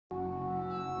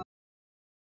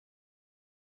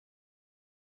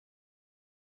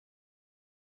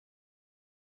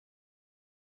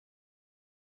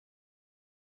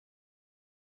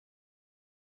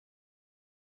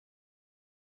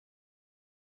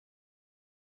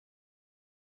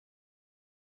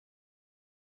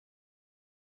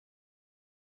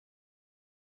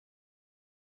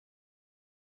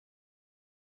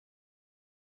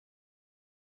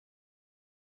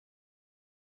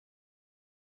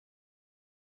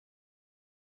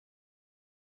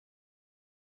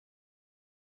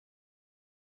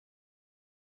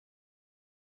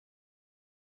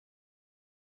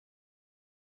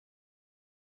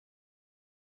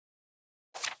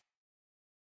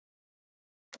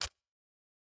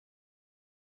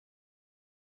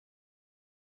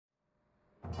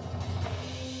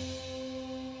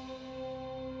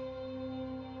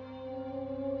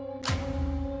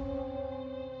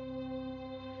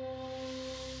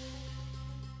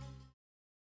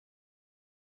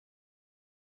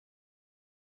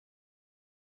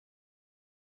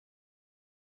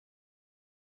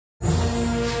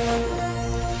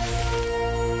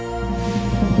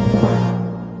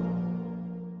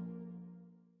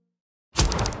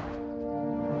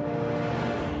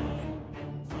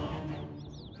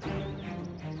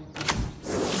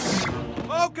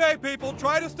Okay, people,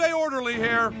 try to stay orderly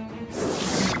here.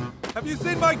 Have you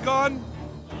seen my gun?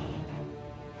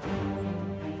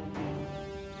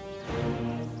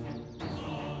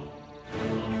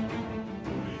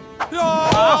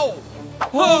 Ow!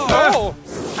 Oh!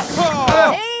 Oh!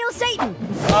 Hail Satan!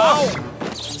 Ow!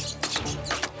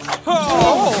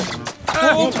 Oh!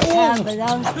 This town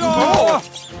belongs to Oh!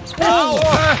 you.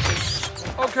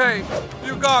 Oh! Okay,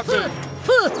 you got me.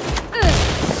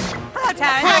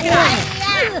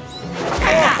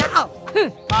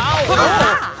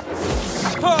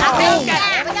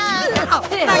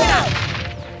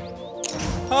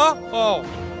 Huh? Oh.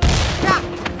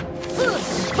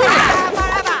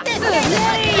 What the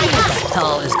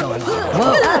hell is going on?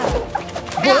 Whoa!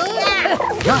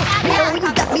 You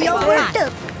got me all worked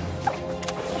up.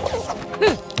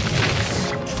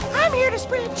 I'm here to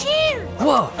spread cheer.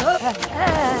 Whoa!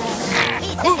 He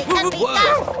says it can't be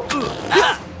stopped.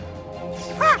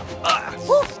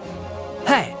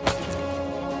 Hey!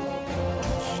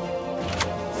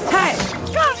 Hey!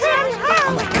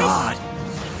 Oh my God!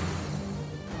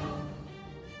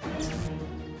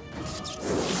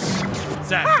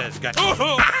 Santa's got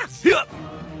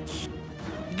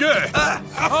Good.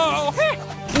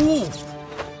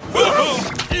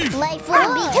 Life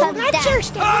will become that's your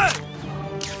stuff.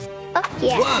 Oh,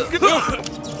 yeah.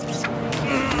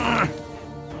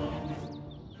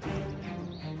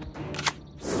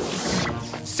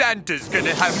 Santa's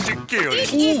gonna have to kill you.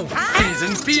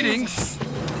 Season's feedings.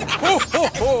 Ho, ho,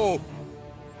 ho.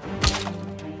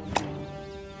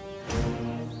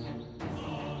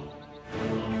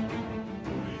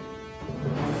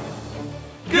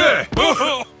 Good.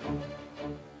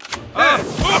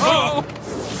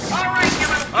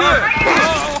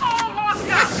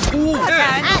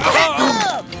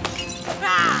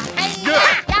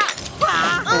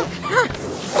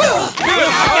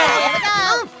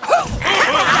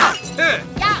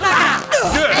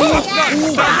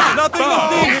 Nothing to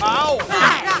see. Ow!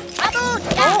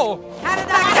 Oh! How did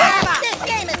that go? This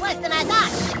game is worse than I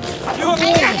thought.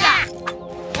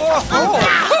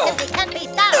 Simply can't be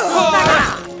stopped.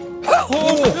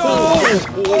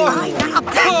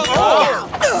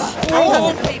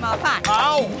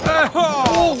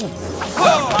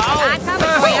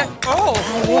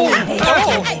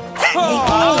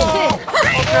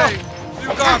 Okay, you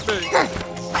got me.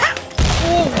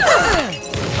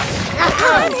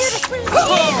 I'm here to spread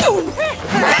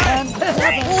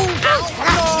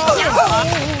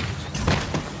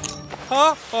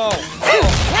Huh? Oh.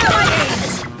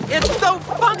 It's so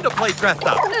fun to play dress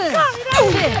up.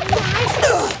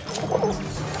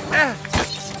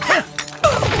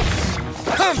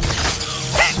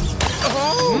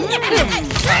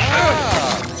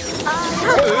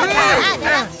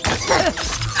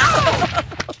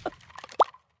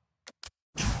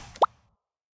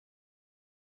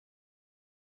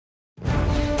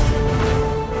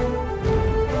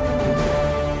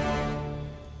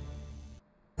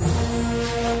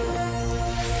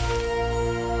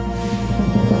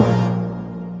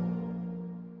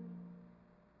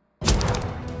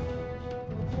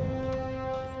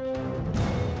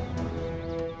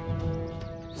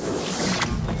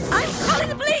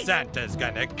 Santa's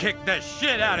gonna kick the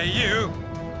shit out of you.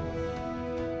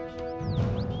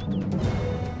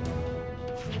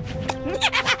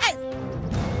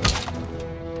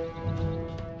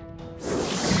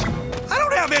 I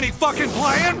don't have any fucking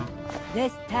plan.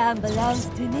 This town belongs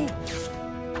to me.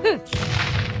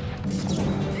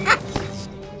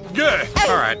 Good.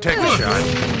 All right, take a shot.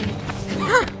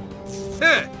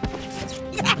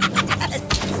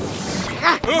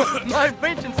 My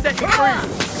invention set you free.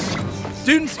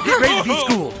 Students, get ready to be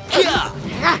schooled.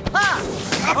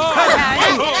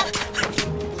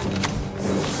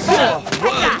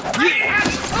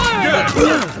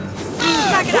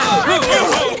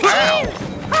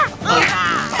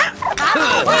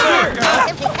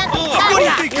 What do you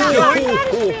think you're doing?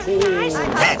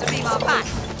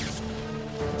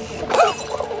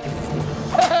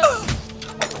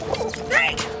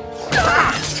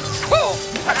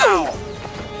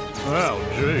 Oh,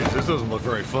 jeez, this doesn't look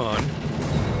very fun.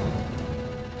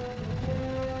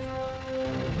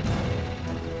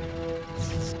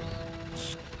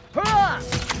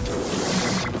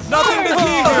 Nothing to see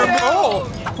here. Oh!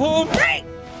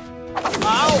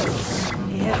 Ow!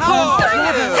 Here comes the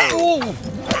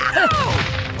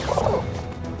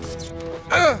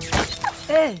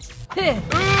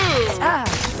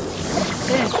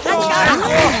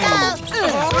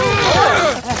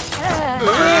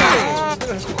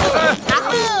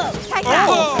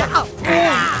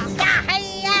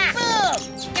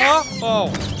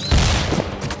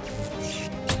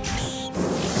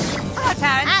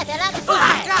I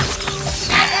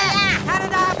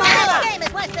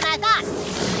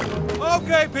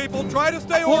Okay, people, try to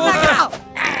stay orderly. Knock it out!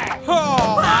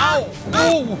 Oh, ow.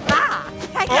 Oh.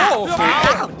 Take that! Oh.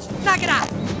 Ouch! Knock it out!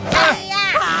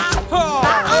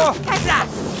 Oh. Catch that!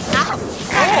 Ow!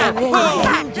 Knock it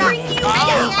out! Bring you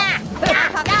down!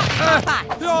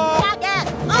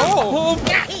 Oh.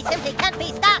 He simply can't be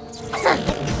stopped.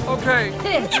 Okay,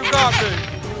 you got me.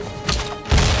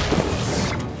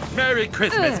 Merry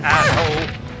Christmas, asshole.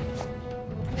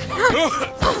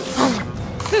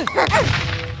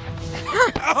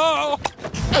 Oh.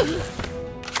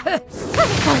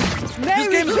 This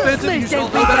game is offensive, you should know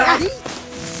better.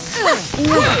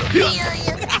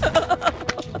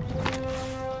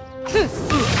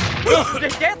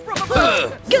 Death from above!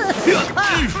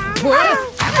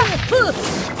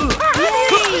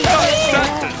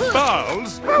 Santa's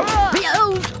balls.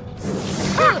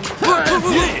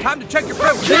 Time to check your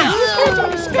privilege.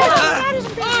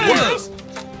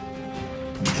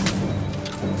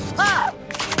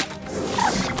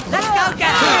 Let's go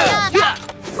get him!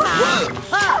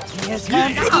 Here's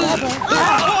one.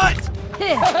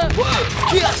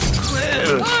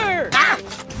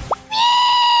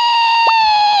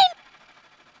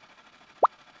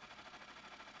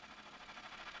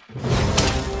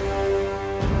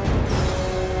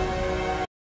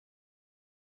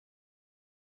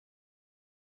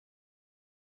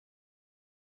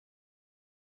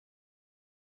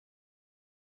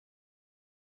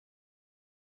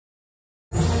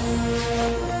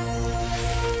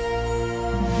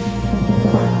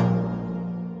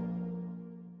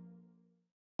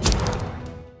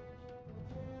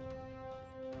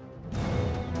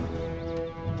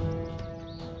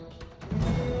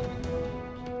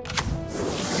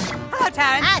 Hello,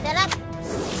 Terrence. Hi, Philip.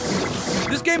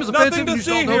 This game is Nothing offensive, to you see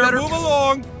should know here. better. Move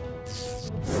along.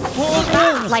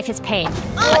 Life is pain.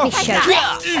 Let me show you.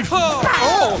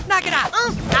 Oh. Knock it out!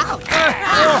 Ouch!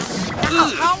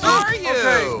 How are you?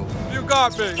 Okay, you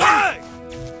got me. Take that!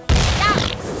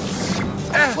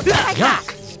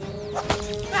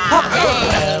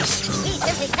 He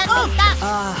simply can't be stopped.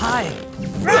 Hi.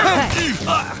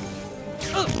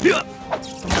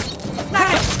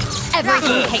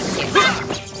 Everyone hates you.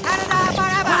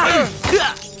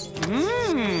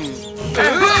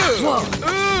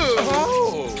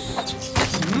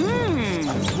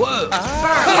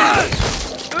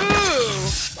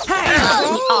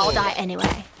 We all die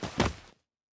anyway.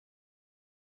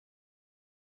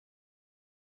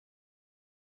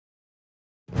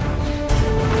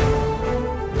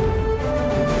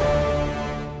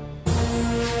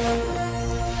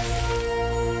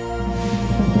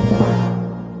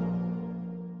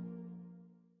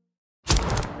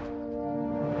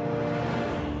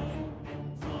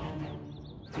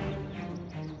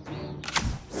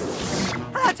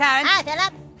 Hello, Terrence. Hi,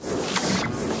 Philip.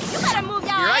 You better move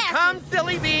your Here I ass. come,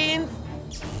 silly beans.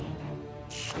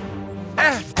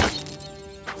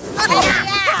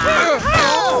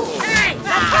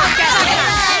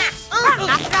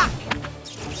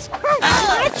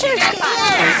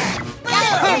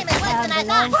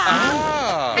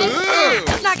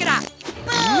 Knock it out!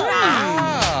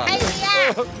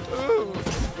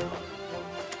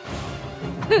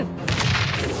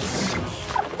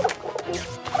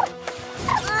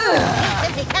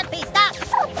 Simply can't be stopped.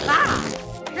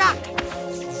 Rock!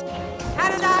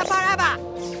 Canada forever!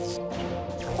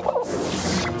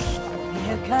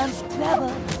 Here comes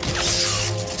trouble.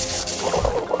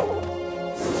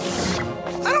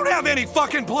 I don't have any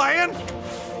fucking plan.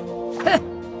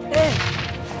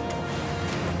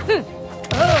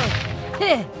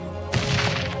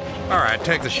 All right,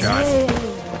 take the shot.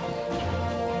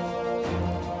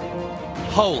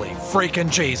 Holy freaking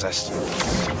Jesus.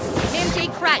 Empty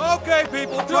crutch. Okay,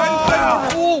 people, try to stay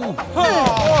orderly.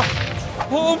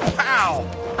 Oh, pow.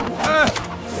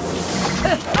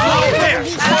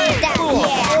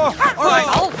 All right,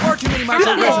 far too many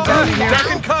microaggressions happening here. Duck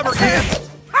and cover, kid.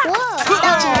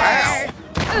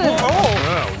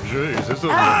 Oh, jeez, this doesn't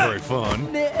look very fun.